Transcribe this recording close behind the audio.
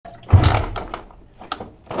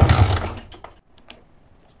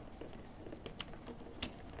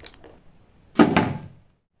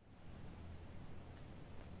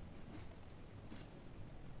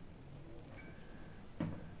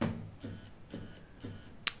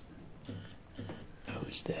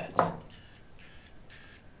is that?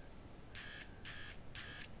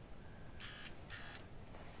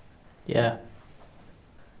 Yeah.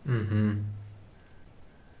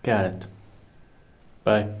 Got it.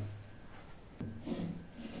 Bye.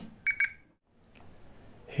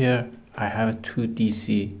 Here I have two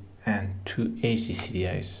DC and two AC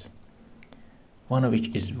CDIs, one of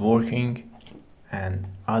which is working and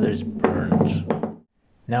other is burned.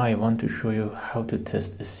 Now I want to show you how to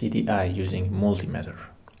test a CDI using multimeter.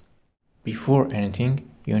 Before anything,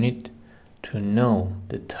 you need to know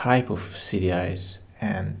the type of CDIs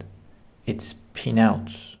and its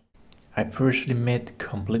pinouts. I personally made a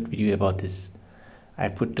complete video about this. I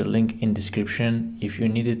put the link in description. If you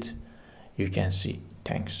need it, you can see.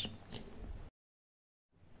 Thanks.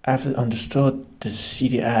 After understood the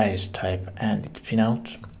CDI's type and its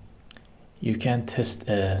pinout, you can test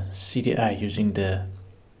a CDI using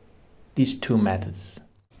these two methods.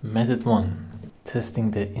 Method 1,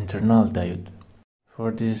 testing the internal diode.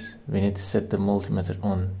 For this, we need to set the multimeter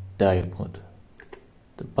on diode mode,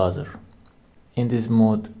 the buzzer. In this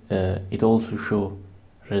mode, it also shows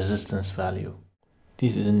resistance value.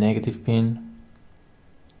 This is a negative pin,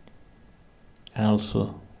 and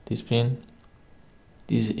also this pin.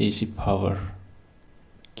 This is AC power,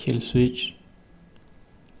 kill switch,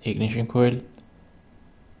 ignition coil,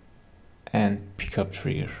 and pickup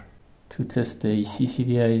trigger. To test the AC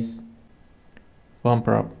CDIs, one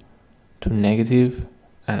probe to negative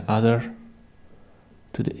and other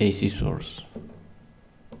to the AC source.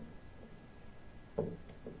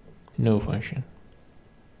 No function.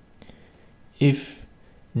 If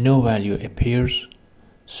no value appears,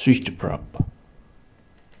 switch the probe.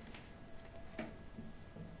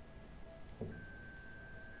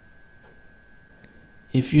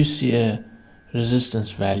 If you see a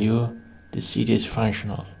resistance value, the CDI is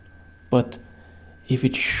functional. But if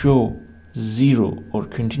it shows 0 or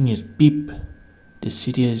continuous beep, the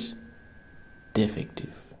CDI is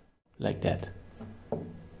defective. Like that.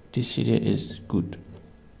 This CDI is good.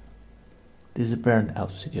 This is a burned out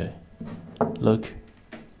CDI. Look.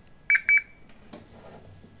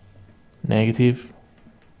 Negative.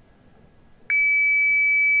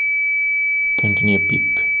 Continue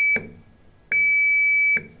beep.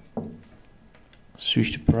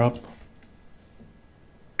 Switch the probe.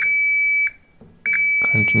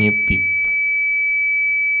 Continue beep.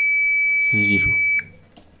 0.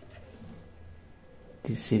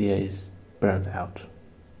 This CDI is burned out.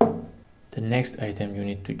 The next item you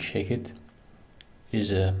need to check it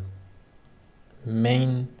is a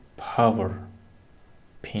main power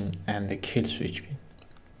pin and the kill switch pin.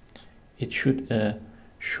 It should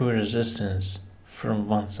show resistance from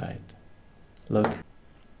one side. Look.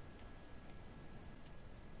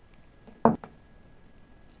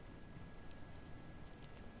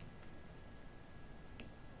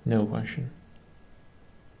 No function.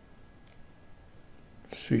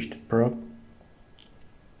 Switch the probe.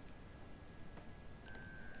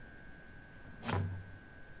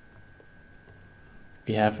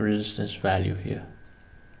 We have a resistance value here.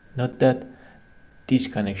 Note that this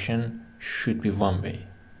connection should be one way.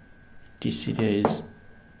 This CDI is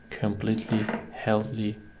completely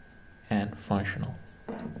healthy and functional.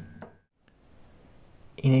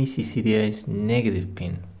 In AC CDI's negative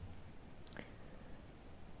pin,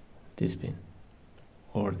 this pin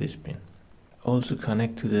or this pin, also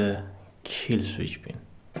connect to the kill switch pin.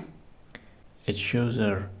 It shows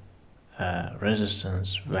a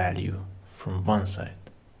resistance value from one side,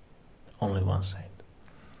 only one side.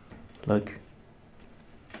 Look,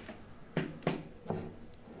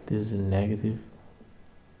 this is a negative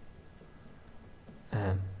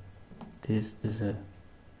and this is a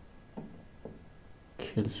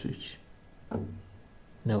kill switch.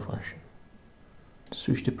 No function.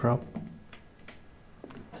 Switch the probe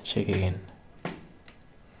and check again.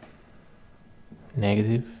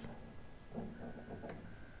 Negative,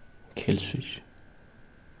 kill switch.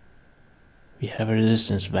 We have a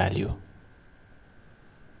resistance value.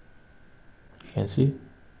 You can see.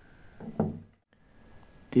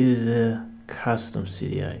 This is a custom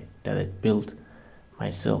CDI that I built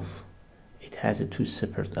myself. It has a two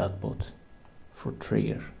separate outputs for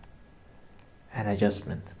trigger and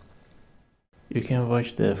adjustment. You can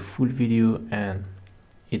watch the full video and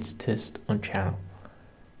its test on channel.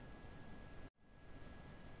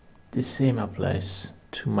 The same applies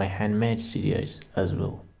to my handmade CDIs as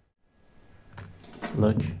well.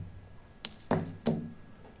 Look,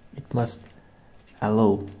 it must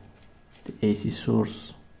allow the AC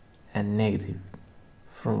source and negative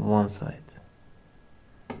from one side.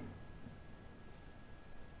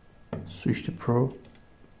 Switch the probe.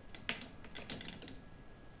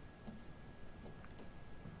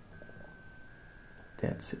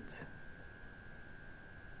 That's it.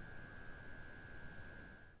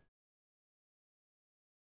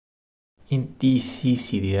 In DC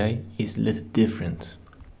CDI is a little different.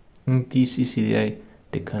 In DC CDI,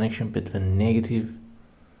 the connection between negative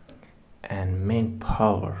and main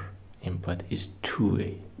power input is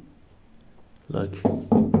two-way. Look.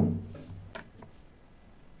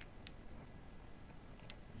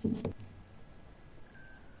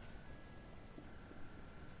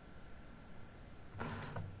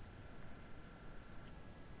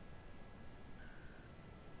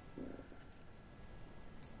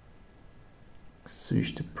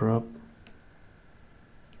 Switch the probe.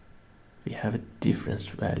 We have a difference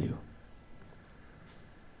value.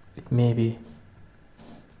 It may be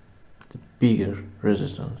the bigger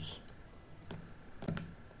resistance.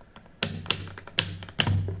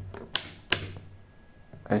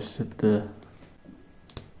 I set the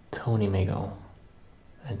 20 mega ohm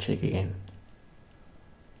and check again.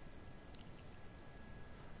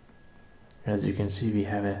 As you can see, we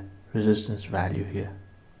have a resistance value here,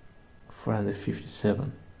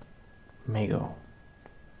 457 mega ohm.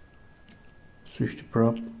 Switch the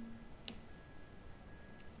probe.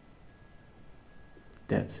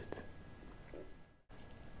 That's it.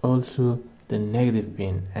 Also, the negative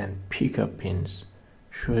pin and pickup pins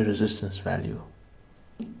show a resistance value.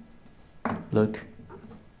 Look.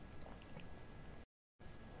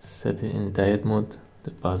 Set it in diode mode,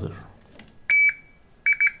 the buzzer.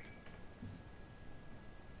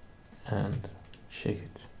 And check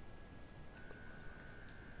it.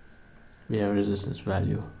 We have resistance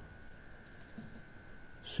value.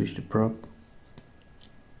 Switch the probe.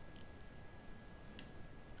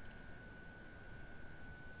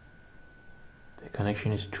 The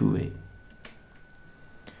connection is two-way.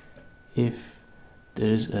 If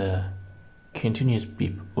there is a continuous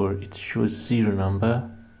beep or it shows zero number,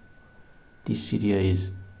 this CDI is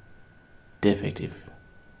defective,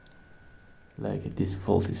 like this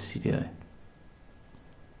faulty CDI.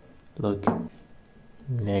 Look,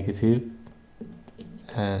 negative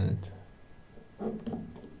and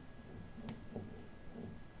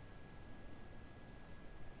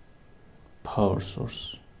power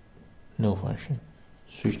source, no function.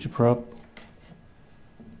 Switch the probe,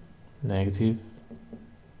 negative,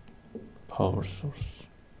 power source,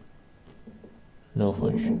 no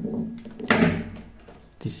function.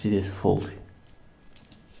 This is faulty.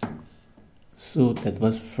 So that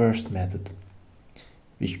was first method,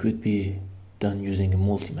 which could be done using a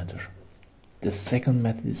multimeter. The second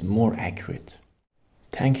method is more accurate.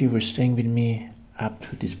 Thank you for staying with me up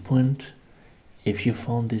to this point. If you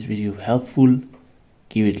found this video helpful,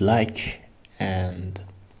 give it a like and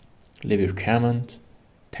leave your comment.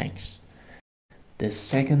 Thanks. The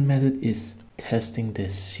second method is testing the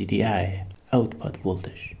CDI output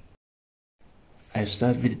voltage. I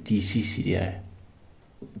start with DC CDI.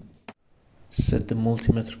 Set the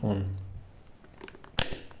multimeter on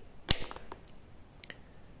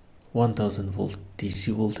 1000 volt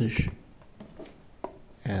DC voltage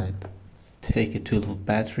and take a 12 volt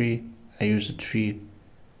battery. I use a 3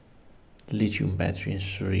 lithium battery in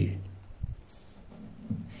 3.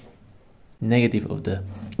 Negative of the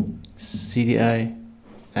CDI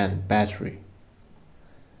and battery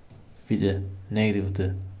with the negative of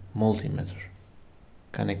the multimeter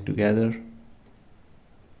connect together.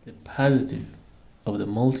 The positive of the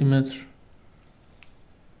multimeter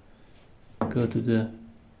go to the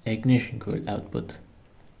ignition coil output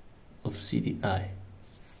of CDI.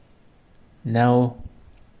 Now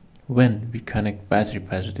when we connect battery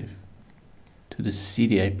positive to the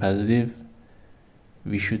CDI positive,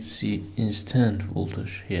 we should see instant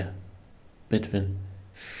voltage here between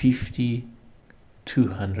 50 to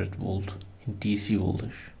 100 volt in DC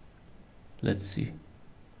voltage. Let's see.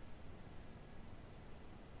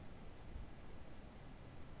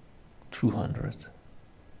 $200.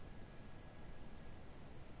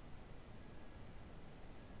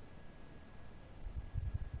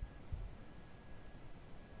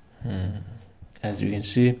 As you can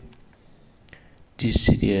see, this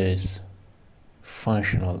CDI is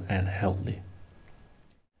functional and healthy.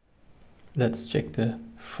 Let's check the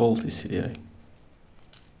faulty CDI.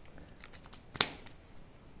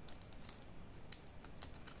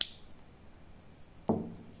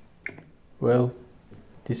 Well,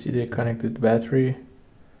 this CDI connected to battery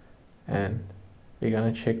and we're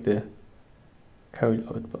gonna check the coil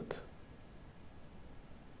output.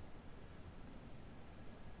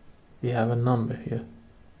 We have a number here.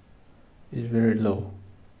 It's very low.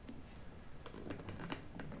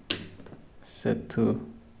 Set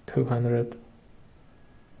to 200.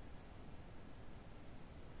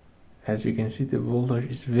 As you can see, the voltage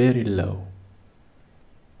is very low.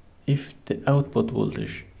 If the output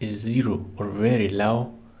voltage is 0 or very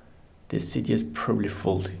low, the CDI is probably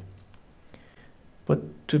faulty. But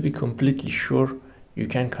to be completely sure, you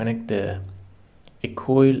can connect a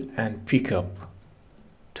coil and pickup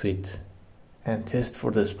to it and test for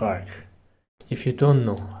the spark. If you don't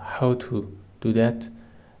know how to do that,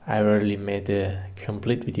 I already made a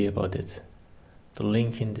complete video about it. The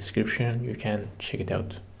link in description, you can check it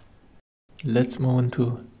out. Let's move on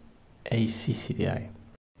to AC CDI.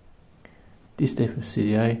 This type of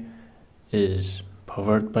CDI is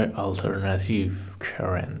powered by alternative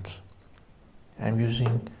current. I'm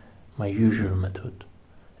using my usual method,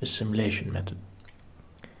 a simulation method.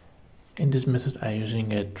 In this method, I'm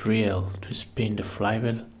using a drill to spin the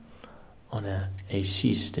flywheel on a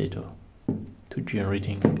AC stator to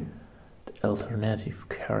generating the alternative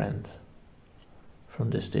current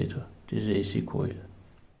from the stator, this AC coil,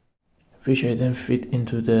 which I then fit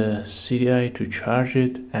into the CDI to charge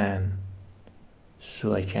it, and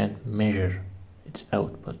so I can measure its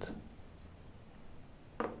output.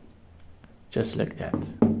 Just like that.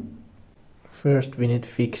 First we need to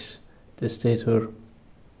fix the stator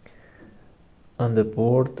on the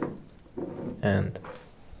board and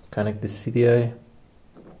connect the CDI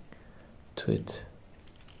to it.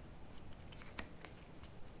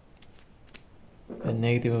 The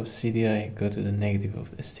negative of CDI go to the negative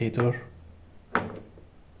of the stator,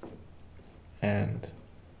 and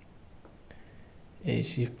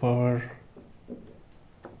AC power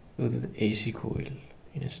go to the AC coil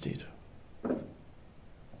in a stator.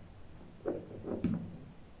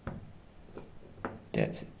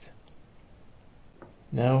 That's it.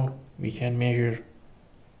 Now we can measure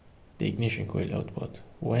the ignition coil output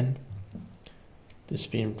when the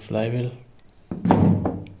spin flywheel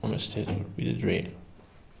on a stator with a drill.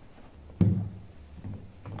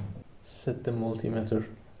 Set the multimeter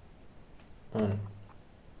on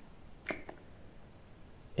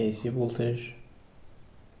AC voltage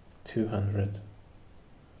 200.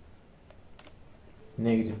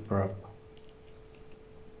 Negative probe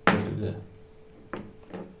go to the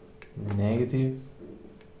negative,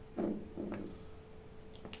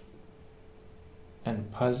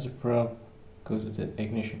 and positive probe go to the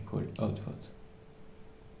ignition coil output,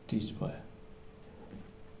 this way.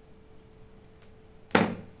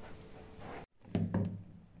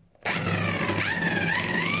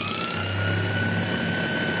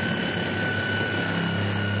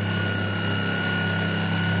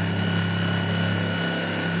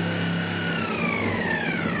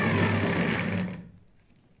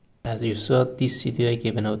 As you saw, this CDI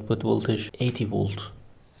gave an output voltage 80 volt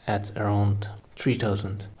at around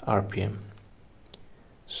 3000 RPM.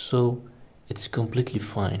 So it's completely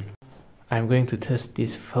fine. I'm going to test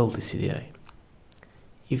this faulty CDI.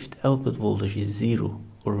 If the output voltage is 0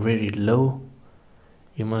 or very low,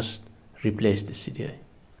 you must replace the CDI.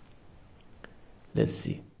 Let's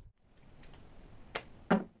see.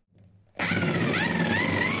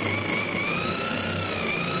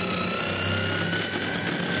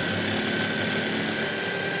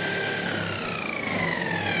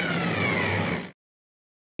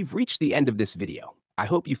 We've reached the end of this video. I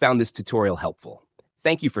hope you found this tutorial helpful.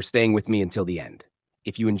 Thank you for staying with me until the end.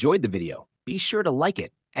 If you enjoyed the video, be sure to like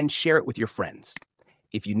it and share it with your friends.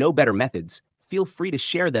 If you know better methods, feel free to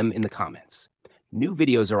share them in the comments. New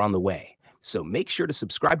videos are on the way, so make sure to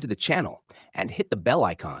subscribe to the channel and hit the bell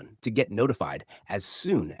icon to get notified as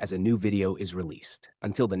soon as a new video is released.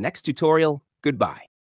 Until the next tutorial, goodbye.